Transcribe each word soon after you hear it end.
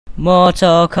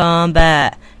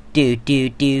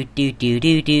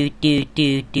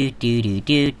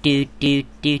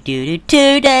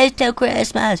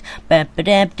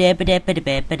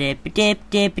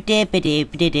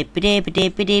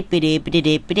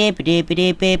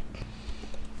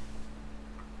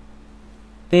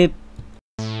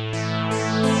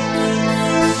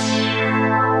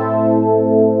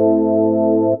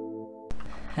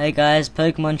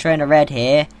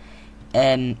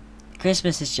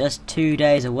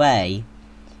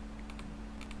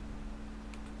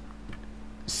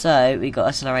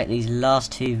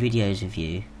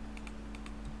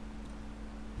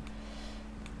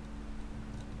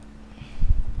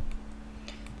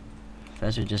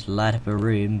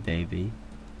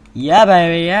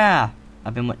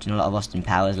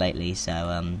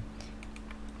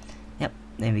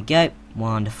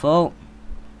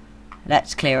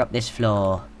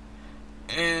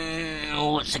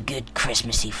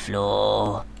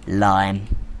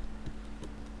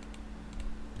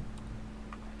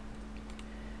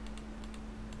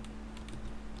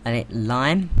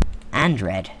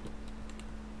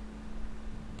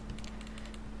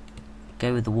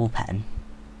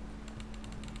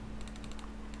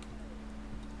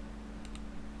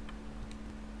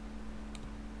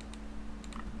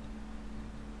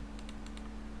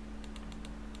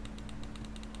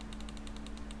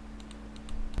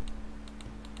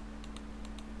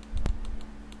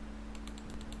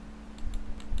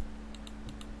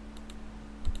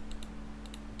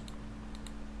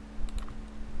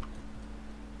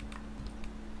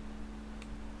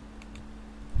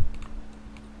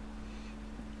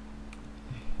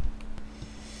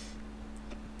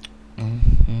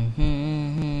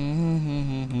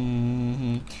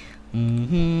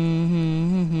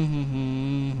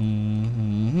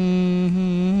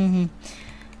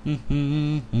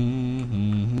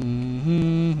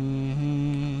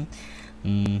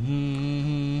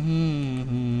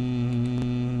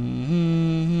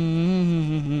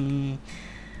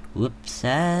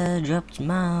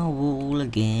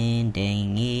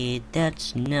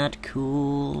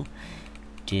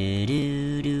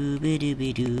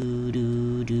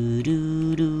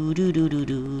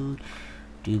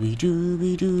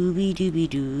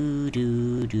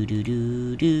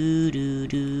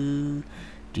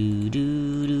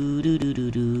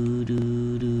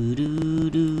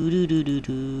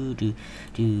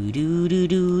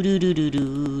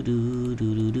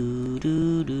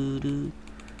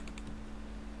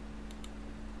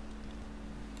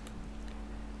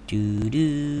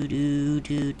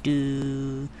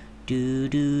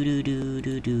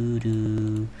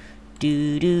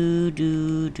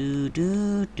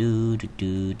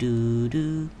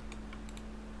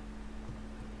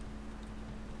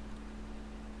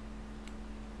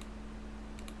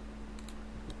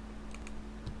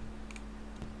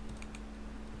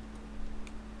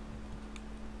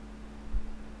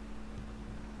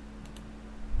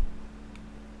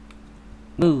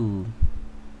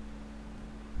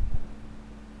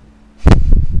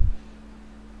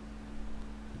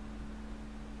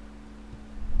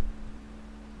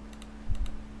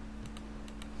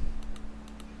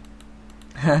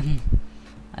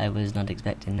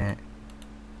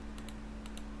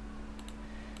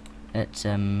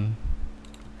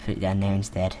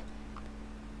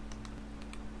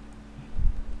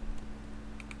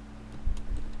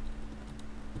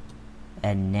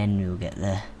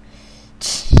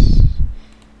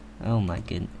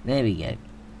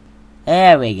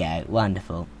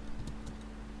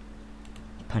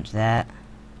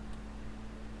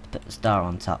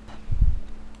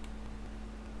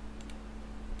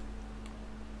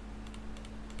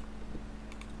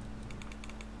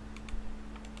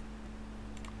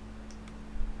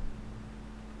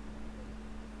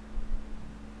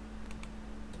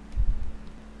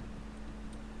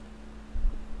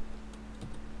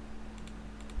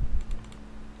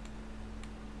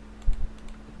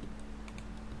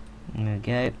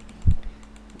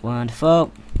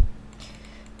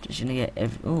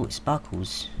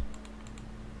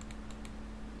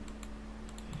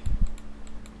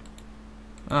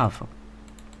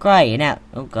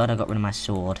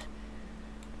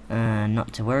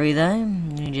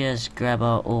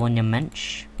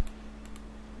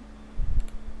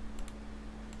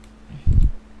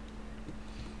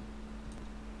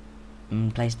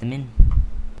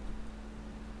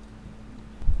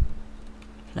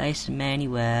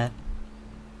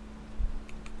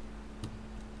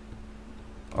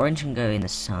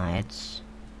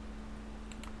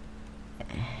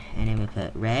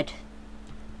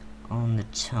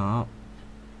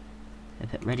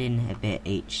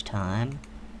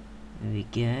There we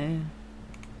go.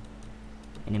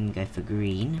 And then we go for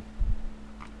green.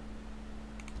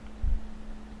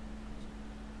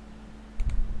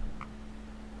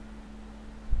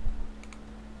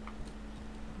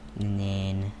 And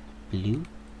then blue.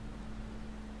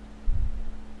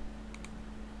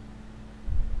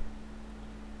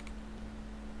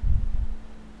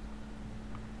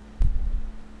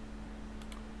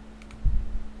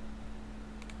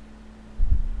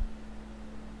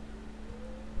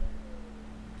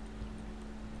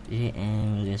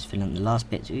 And we'll just fill in the last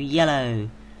bits with yellow.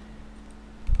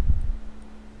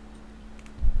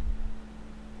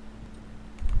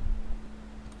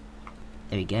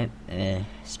 There we go.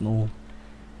 Small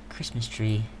Christmas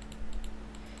tree.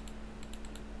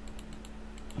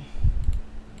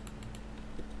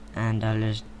 And I'll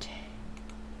just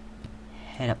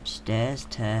head upstairs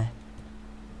to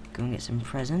go and get some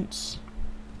presents.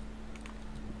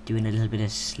 Doing a little bit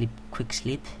of quick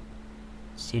sleep.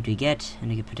 See what we get, and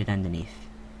we can put it underneath.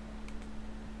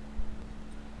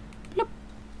 Bloop.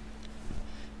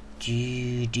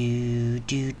 Do do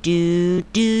do do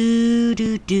do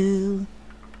do do.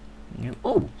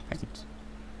 Oh, presents.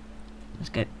 Let's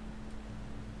go.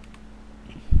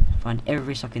 Find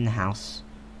every sock in the house.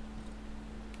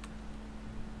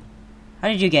 How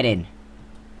did you get in?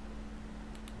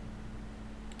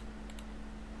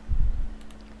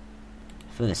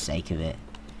 For the sake of it.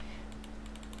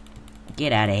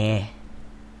 Get out of here.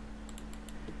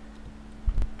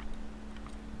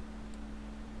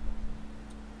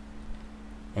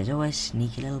 There's always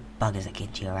sneaky little buggers that get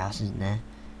into your house, isn't there?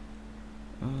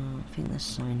 I think there's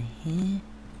some in here.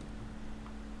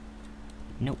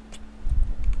 Nope.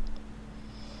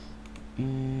 I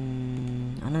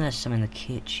know there's some in the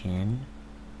kitchen.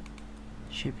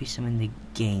 Should be some in the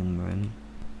game room.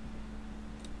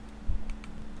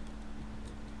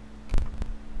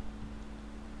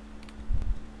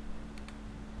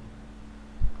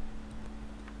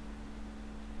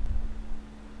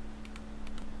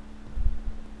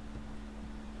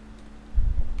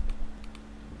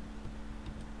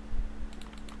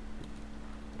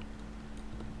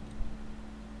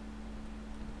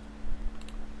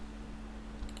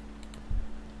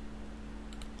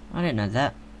 I didn't know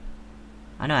that.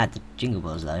 I know I had the jingle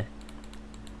bells though.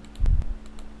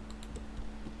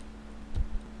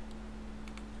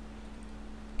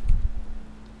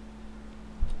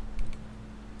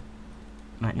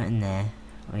 Right, not in there.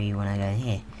 Where you wanna go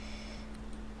here?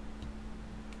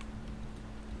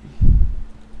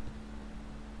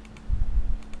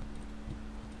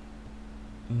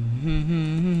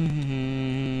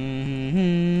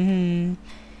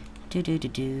 Do do do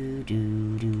do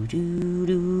do do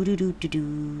do do do do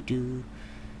do do.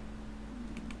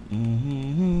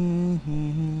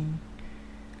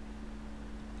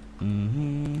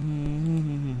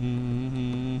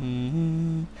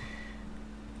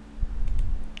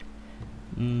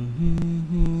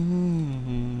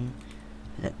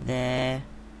 Put that there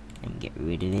and get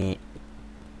rid of it.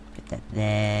 Put that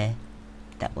there.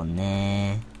 That one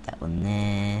there. That one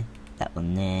there. That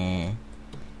one there.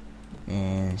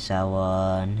 And so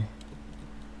on,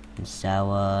 and so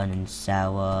on, and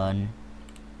so on,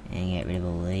 and get rid of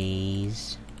all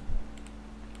these.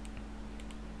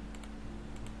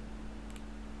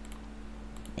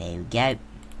 There we go.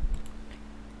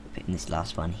 Putting this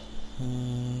last one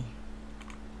here.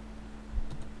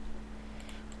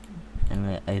 And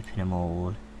we'll open them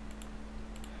all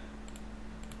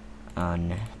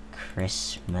on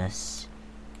Christmas,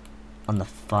 on the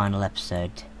final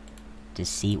episode, to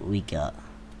see what we got.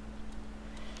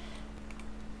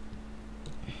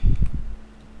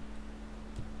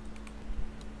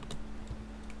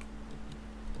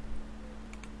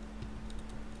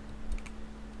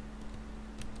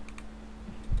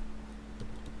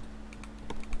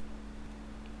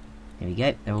 There we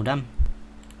go, they're all done.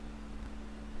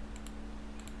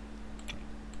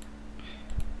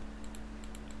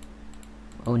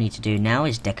 All we need to do now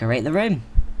is decorate the room.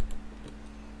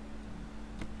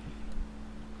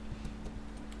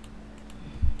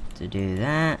 So do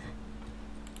that,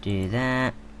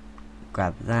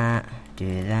 grab that,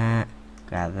 do that,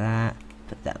 grab that,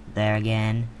 put that there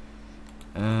again.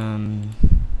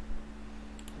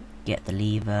 Get the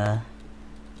lever,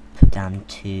 put down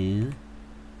 2,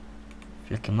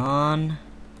 flick them on,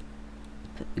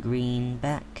 put the green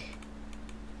back,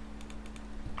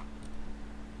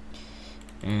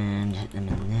 and put them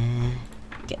in there.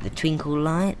 Get the twinkle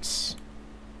lights,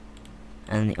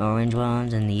 and the orange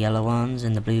ones, and the yellow ones,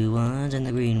 and the blue ones, and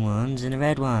the green ones, and the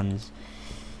red ones.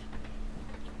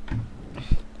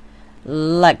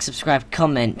 Like, subscribe,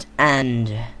 comment,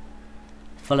 and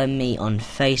follow me on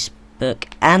Facebook, Facebook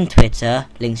and Twitter.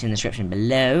 Links in the description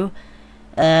below.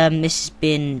 This has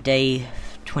been day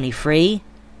 23,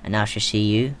 and I shall see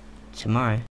you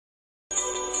tomorrow.